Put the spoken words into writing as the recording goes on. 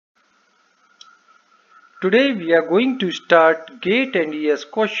Today we are going to start GATE and IES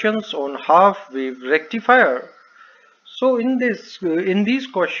questions on half-wave rectifier. So in these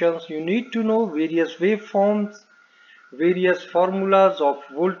questions you need to know various waveforms, various formulas of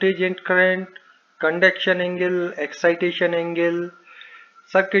voltage and current, conduction angle, excitation angle,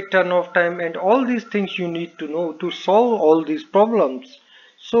 circuit turn-off time, and all these things you need to know to solve all these problems.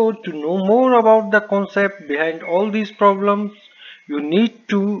 So to know more about the concept behind all these problems, you need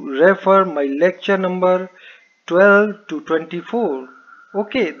to refer my lecture number 12 to 24.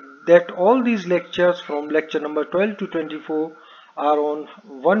 Okay, that all these lectures from lecture number 12 to 24 are on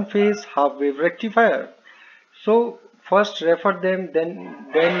one phase half wave rectifier. So first refer them, then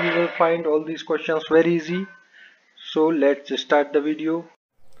you will find all these questions very easy. So let's start the video.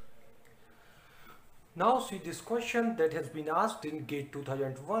 Now see this question that has been asked in GATE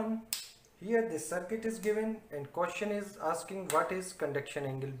 2001. Here this circuit is given and question is asking what is conduction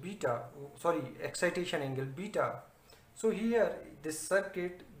angle beta, excitation angle beta. So here this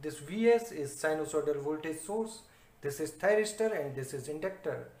circuit, this Vs is sinusoidal voltage source, this is thyristor and this is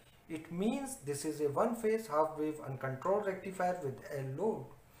inductor. It means this is a one phase half wave uncontrolled rectifier with L load.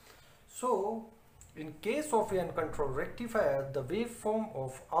 So in case of an uncontrolled rectifier, the waveform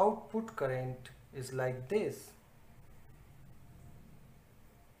of output current is like this.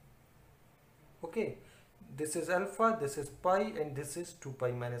 Okay, this is alpha, this is pi, and this is 2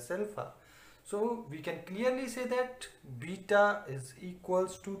 pi minus alpha. So we can clearly say that beta is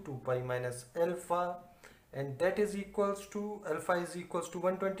equals to 2 pi minus alpha, and that is equals to alpha is equals to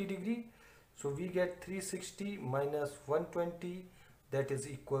 120 degree. So we get 360 minus 120, that is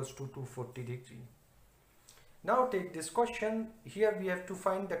equals to 240 degree. Now take this question. Here we have to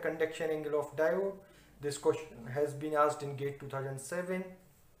find the conduction angle of diode. This question has been asked in GATE 2007.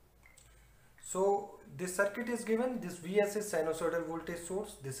 So this circuit is given. This Vs is sinusoidal voltage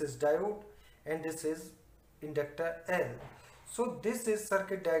source, this is diode, and this is inductor L. So this is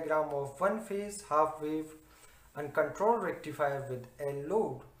circuit diagram of one phase half wave uncontrolled rectifier with L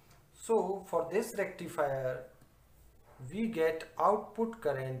load. So for this rectifier we get output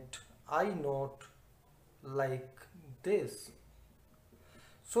current I naught like this.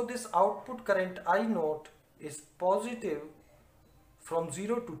 So this output current I naught is positive from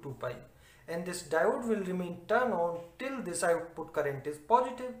 0 to 2 pi, and this diode will remain turned on till this output current is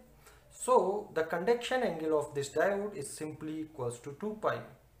positive. So the conduction angle of this diode is simply equals to 2 pi.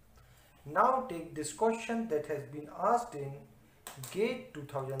 Now take this question that has been asked in GATE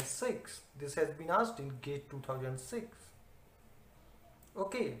 2006. This has been asked in GATE 2006.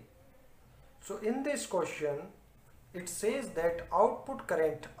 Okay. So in this question, it says that output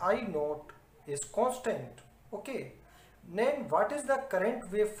current I naught is constant. Okay. Then what is the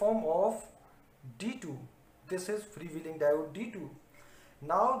current waveform of D2? This is freewheeling diode D2.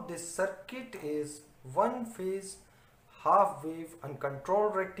 Now this circuit is one phase half wave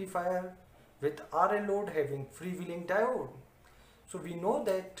uncontrolled rectifier with RL load having freewheeling diode. So we know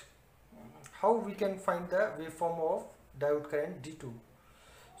that how we can find the waveform of diode current D2.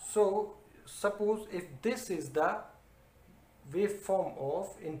 So suppose if this is the waveform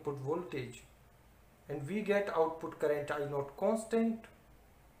of input voltage and we get output current I naught constant.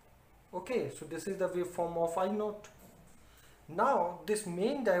 Okay, so this is the waveform of I naught. Now this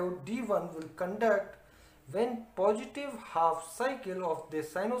main diode D1 will conduct when positive half cycle of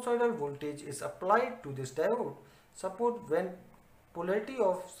this sinusoidal voltage is applied to this diode. Suppose when polarity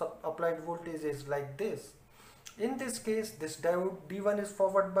of applied voltage is like this. In this case this diode D1 is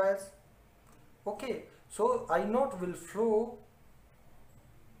forward bias. Okay, so I naught will flow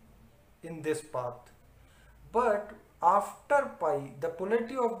in this path, but after pi the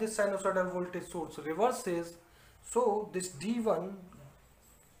polarity of this sinusoidal voltage source reverses, so this D1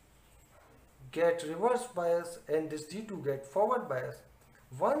 get reverse bias and this D2 get forward bias.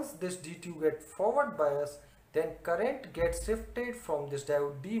 Once this D2 get forward bias, then current gets shifted from this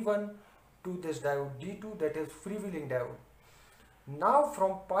diode D1 to this diode D2, that is freewheeling diode. Now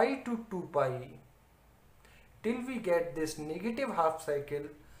from pi to 2 pi till we get this negative half cycle,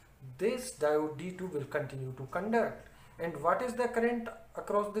 this diode D2 will continue to conduct. And what is the current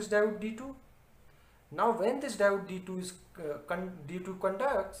across this diode D2? Now when this diode D2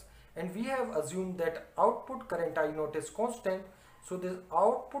 conducts, and we have assumed that output current I naught is constant, so this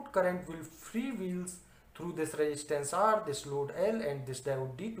output current will freewheels through this resistance R, this load L, and this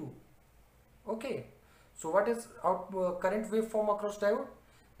diode D2. Okay, so what is current waveform across diode?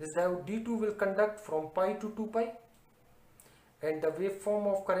 This diode D2 will conduct from pi to 2 pi, and the waveform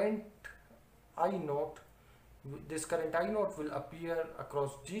of current I naught, this current I naught will appear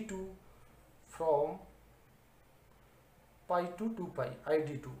across D2 from pi to 2 pi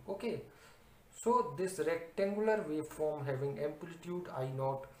ID2. Okay, So this rectangular waveform having amplitude I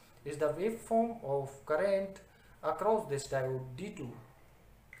naught is the waveform of current across this diode D2.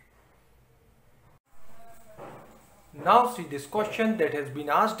 Now see this question that has been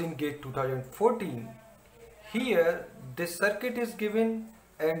asked in GATE 2014. Here this circuit is given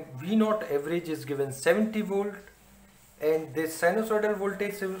and V0 average is given 70 volt, and this sinusoidal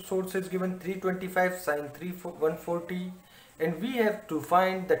voltage source is given 325 sine 140, and we have to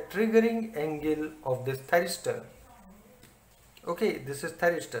find the triggering angle of this thyristor. Okay, this is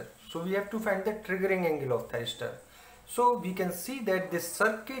thyristor, so we have to find the triggering angle of thyristor. So we can see that this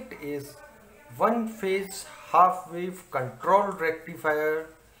circuit is one phase half wave controlled rectifier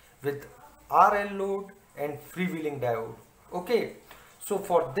with RL load and freewheeling diode. Okay, so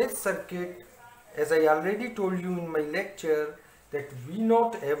for this circuit, as I already told you in my lecture, that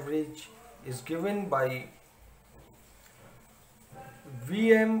V0 average is given by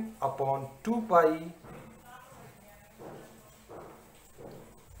Vm upon 2 pi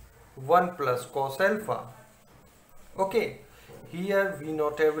 1 plus cos alpha. Okay, here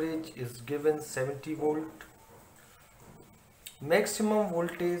V0 average is given 70 volt. Maximum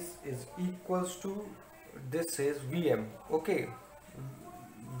voltage is equals to, this is Vm. Okay,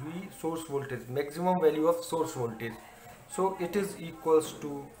 V source voltage, maximum value of source voltage. So it is equals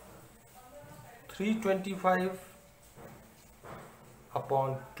to 325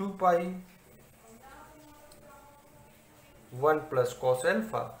 upon 2 pi 1 plus cos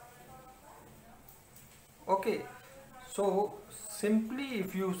alpha. Okay, so simply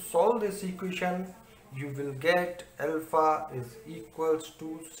if you solve this equation, you will get alpha is equals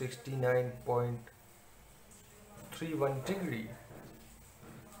to 69.31 degree.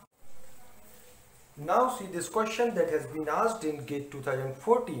 Now see this question that has been asked in GATE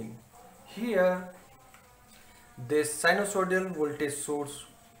 2014. Here this sinusoidal voltage source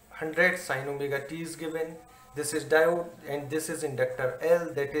 100 sin omega t is given. This is diode and this is inductor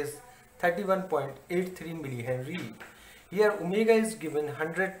L, that is 31.83 millihenry. Here omega is given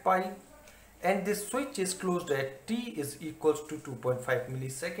 100 pi and this switch is closed at t is equals to 2.5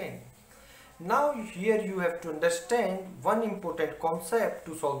 millisecond. Now here you have to understand one important concept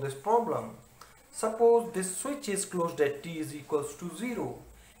to solve this problem. Suppose this switch is closed at t is equals to 0.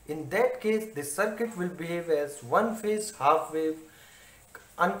 In that case, this circuit will behave as one phase half wave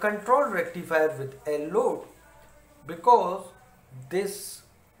uncontrolled rectifier with L load, because this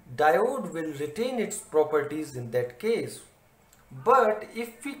diode will retain its properties in that case. But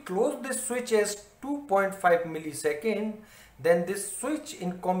if we close this switch as 2.5 millisecond, then this switch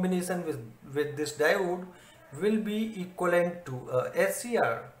in combination with this diode will be equivalent to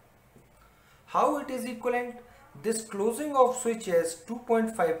SCR. How it is equivalent? This closing of switch as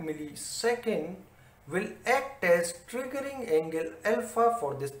 2.5 millisecond will act as triggering angle alpha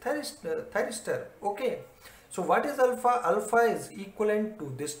for this thyristor. Okay, so what is alpha? Alpha is equivalent to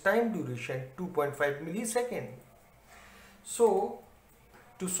this time duration 2.5 millisecond. So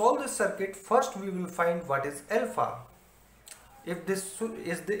to solve this circuit, first we will find what is alpha. If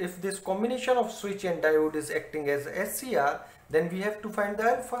this combination of switch and diode is acting as SCR, then we have to find the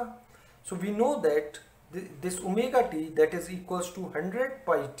alpha. So we know that this omega t, that is equals to 100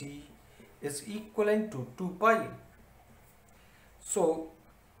 pi t, is equivalent to 2 pi. So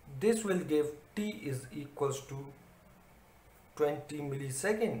this will give t is equals to 20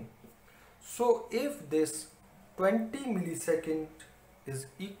 millisecond. So if this 20 millisecond is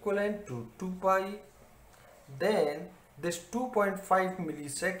equivalent to 2 pi, then this 2.5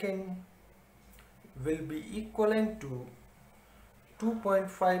 millisecond will be equivalent to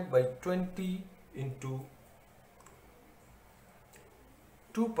 2.5 by 20 into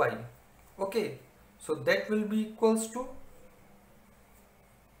 2 pi. Okay, so that will be equals to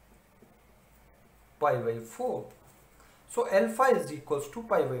pi by 4. So alpha is equals to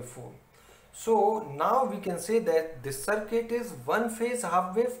pi by 4. So now we can say that this circuit is one phase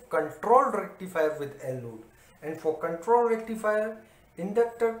half wave controlled rectifier with L load, and for control rectifier,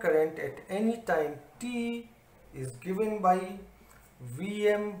 inductor current at any time t is given by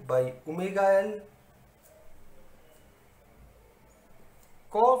Vm by omega L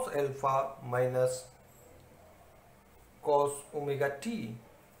cos alpha minus cos omega t.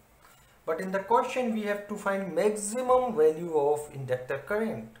 But in the question we have to find maximum value of inductor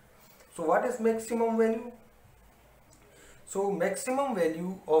current. So what is maximum value? So maximum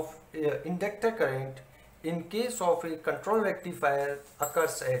value of inductor current in case of a control rectifier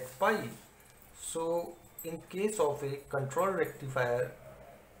occurs at pi. So in case of a control rectifier,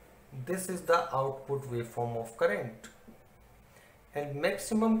 this is the output waveform of current, and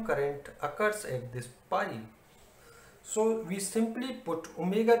maximum current occurs at this pi. So we simply put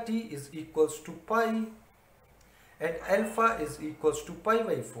omega t is equals to pi and alpha is equals to pi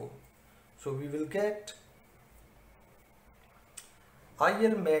by 4. So we will get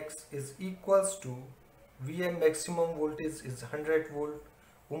IL max is equals to VM maximum voltage is 100 volt,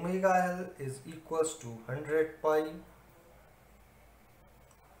 omega L is equals to 100 pi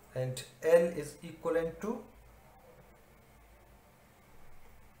and L is equivalent to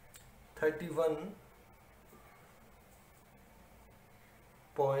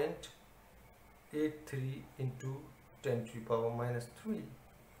 31.83 into 10 to the power minus 3.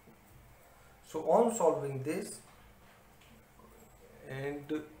 So on solving this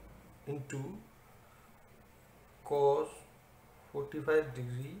and into cos 45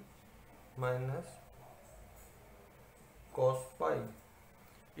 degree minus cos pi.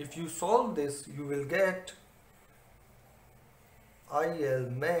 If you solve this, you will get IL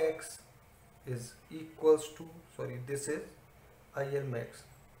max is equals to, this is IL max.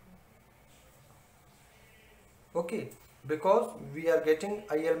 Okay, because we are getting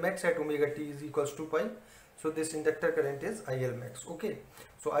IL max at omega t is equals to pi, so this inductor current is IL max. Okay,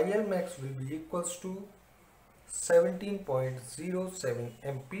 so IL max will be equals to 17.07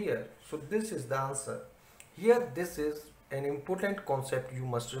 ampere. So this is the answer. Here this is an important concept you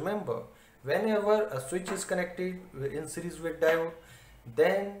must remember. Whenever a switch is connected in series with diode,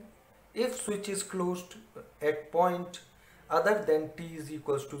 then if switch is closed at point other than t is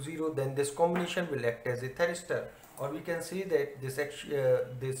equals to 0, then this combination will act as a thyristor, or we can say that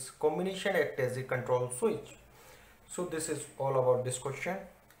this combination act as a control switch. So this is all about this question.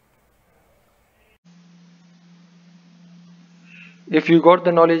 If you got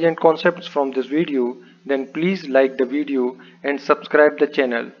the knowledge and concepts from this video, then please like the video and subscribe the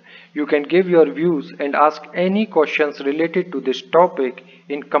channel. You can give your views and ask any questions related to this topic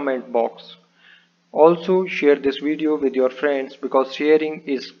in comment box. Also share this video with your friends because sharing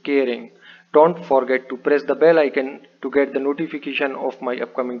is caring. Don't forget to press the bell icon to get the notification of my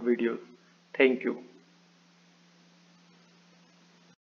upcoming videos. Thank you.